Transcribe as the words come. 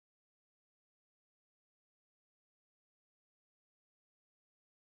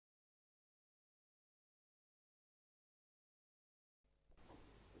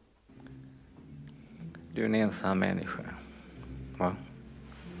Du är en ensam människa. Va?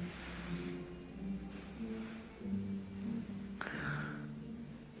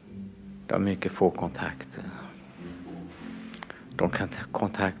 Du har mycket få kontakter. De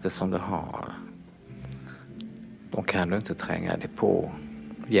kontakter som du har, de kan du inte tränga dig på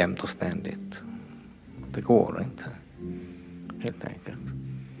jämt och ständigt. Det går inte. Helt enkelt.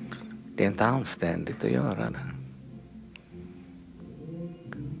 Det är inte anständigt att göra det.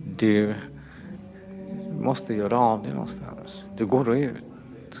 Du måste göra av det någonstans. Du går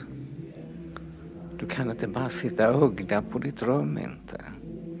ut. Du kan inte bara sitta och ögla på ditt rum inte.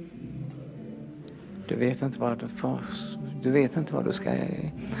 Du vet inte vad du ska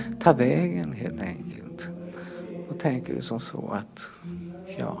ta vägen helt enkelt. Och tänker du som så att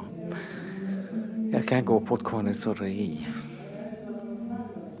jag kan gå på ett konditori.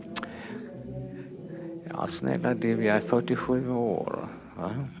 Ja, snälla du, jag är 47 år.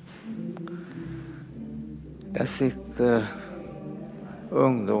 Va? Där sitter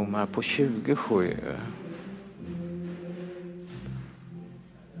ungdomar på 27.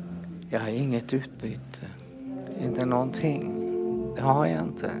 Jag har inget utbyte. Inte någonting. Det har jag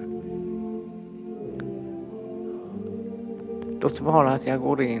inte. Låt vara att jag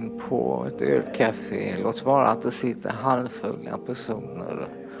går in på ett ölcafé. Låt vara att det sitter halvfulla personer.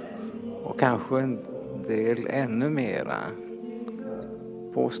 Och kanske en del ännu mera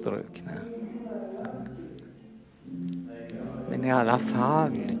påstrukna. Men i alla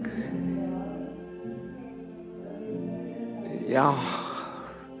fall.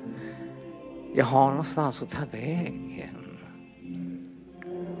 Jag har någonstans att ta vägen.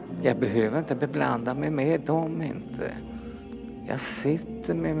 Jag behöver inte beblanda mig med dem inte. Jag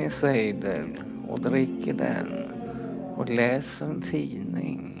sitter med min sejdel och dricker den och läser en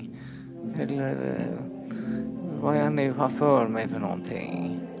tidning. Eller vad jag nu har för mig för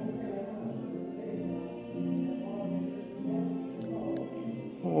någonting.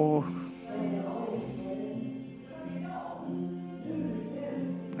 Och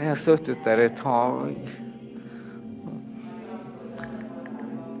när jag suttit där ett tag,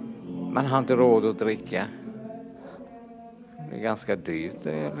 man har inte råd att dricka. Det är ganska dyrt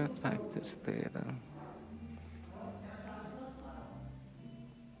ölet faktiskt. Det är det.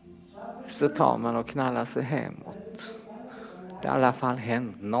 Så tar man och knallar sig hemåt. Det har i alla fall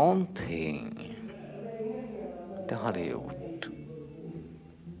hänt någonting. Det har det gjort.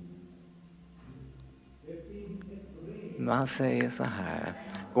 Man säger så här: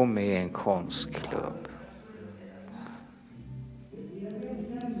 gå med i en konstklubb.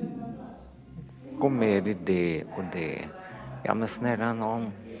 Gå med i det och det. Ja men snälla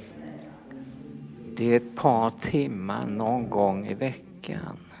någon. Det är ett par timmar någon gång i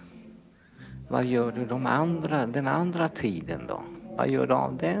veckan. Vad gör du den andra tiden då? Vad gör du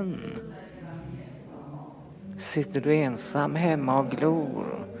av den? Sitter du ensam hemma och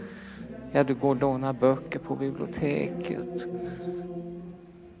glor? Ja, du går och lånar böcker på biblioteket.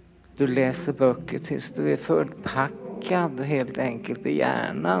 Du läser böcker tills du är fullpackad helt enkelt i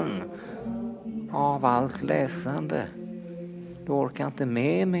hjärnan av allt läsande. Du orkar inte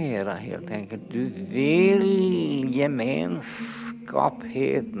med mera helt enkelt. Du vill gemenskap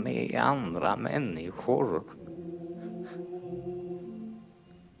med andra människor.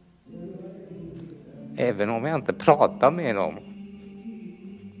 Även om jag inte pratar med dem.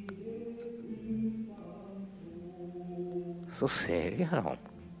 Så ser jag dem.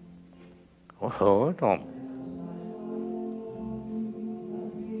 Och hör dem.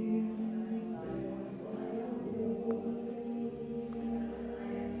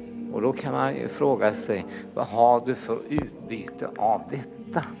 Och då kan man ju fråga sig, vad har du för utbyte av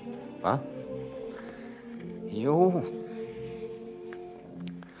detta? Va? Jo,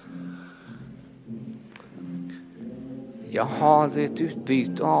 jag har ett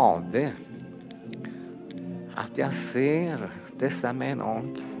utbyte av det. Att jag ser dessa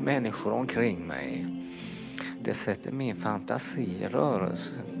människor omkring mig. Det sätter min fantasi i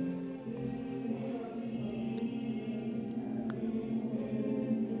rörelse.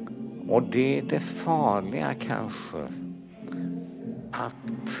 Och det är det farliga kanske.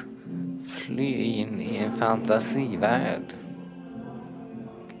 Att fly in i en fantasivärld.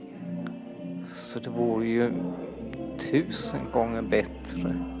 Så det vore ju 1000 gånger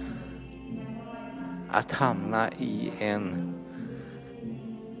bättre att hamna i en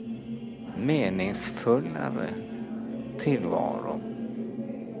meningsfullare tillvaro.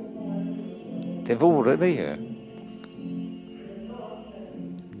 Det vore det ju.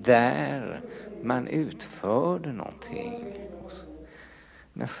 Där man utförde någonting.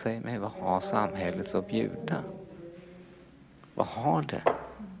 Men säg mig, vad har samhället att bjuda? Vad har det?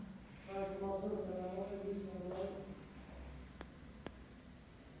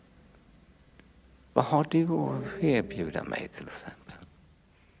 Vad har du att erbjuda mig till exempel?